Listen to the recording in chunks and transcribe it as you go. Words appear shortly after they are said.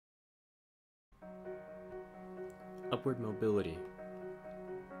Upward mobility.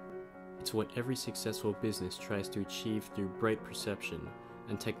 It's what every successful business tries to achieve through bright perception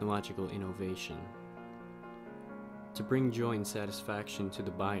and technological innovation. To bring joy and satisfaction to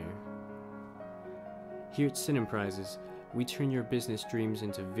the buyer. Here at Cinemprises, we turn your business dreams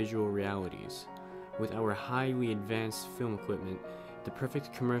into visual realities. With our highly advanced film equipment, the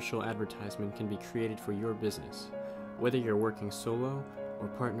perfect commercial advertisement can be created for your business, whether you're working solo or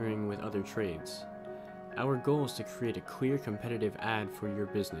partnering with other trades. Our goal is to create a clear competitive ad for your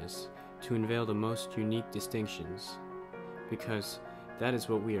business to unveil the most unique distinctions, because that is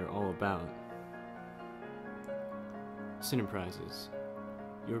what we are all about. Cinemprises,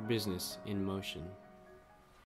 your business in motion.